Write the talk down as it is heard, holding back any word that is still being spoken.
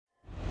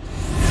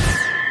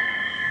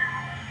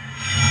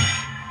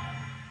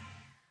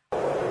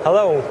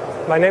Hello,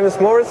 my name is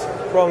Moritz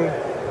from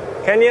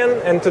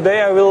Canyon, and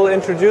today I will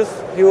introduce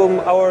you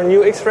our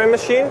new X-ray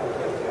machine.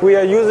 We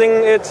are using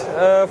it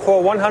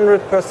for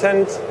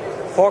 100%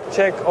 fork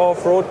check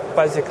of road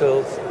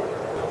bicycles.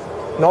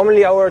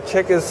 Normally our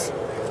check is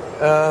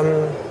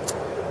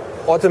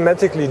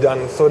automatically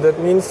done, so that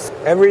means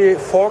every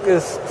fork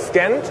is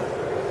scanned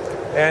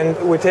and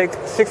we take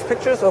 6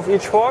 pictures of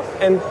each fork,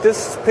 and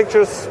these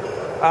pictures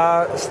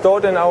are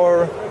stored in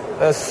our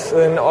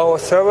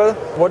server.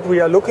 What we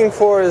are looking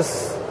for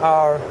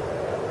are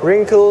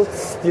wrinkles,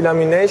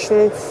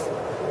 delaminations,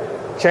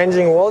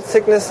 changing wall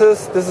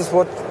thicknesses. This is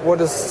what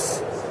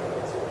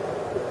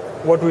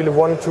we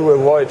want to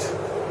avoid.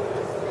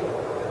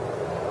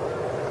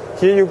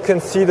 Here you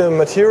can see the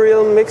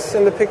material mix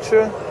in the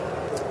picture.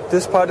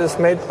 This part is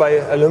made by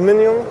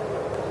aluminum.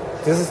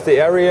 This is the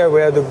area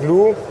where the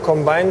glue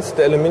combines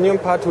the aluminum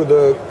part to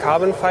the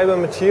carbon fiber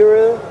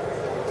material.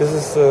 This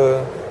is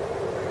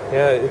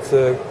it's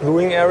a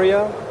gluing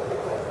area.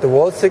 The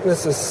wall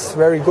thickness is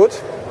very good.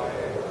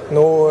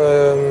 No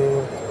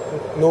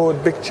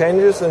big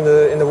changes in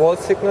the wall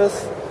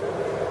thickness.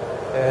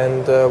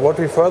 And what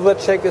we further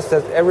check is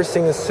that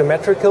everything is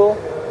symmetrical,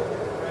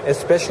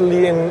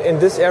 especially in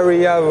this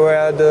area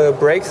where the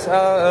brakes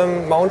are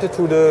mounted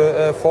to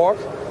the fork.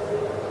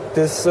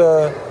 This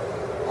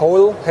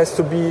hole has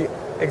to be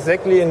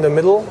exactly in the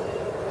middle.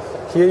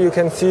 Here you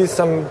can see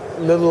some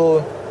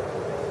little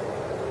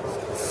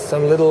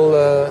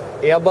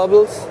air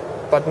bubbles,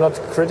 but not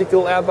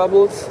critical air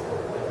bubbles.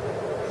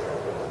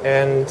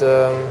 And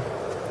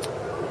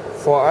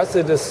for us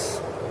it is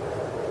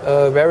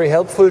very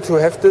helpful to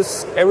have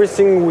this.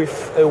 Everything we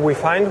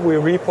find, we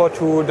report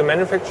to the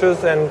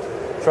manufacturers and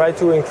try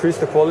to increase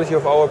the quality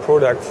of our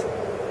products.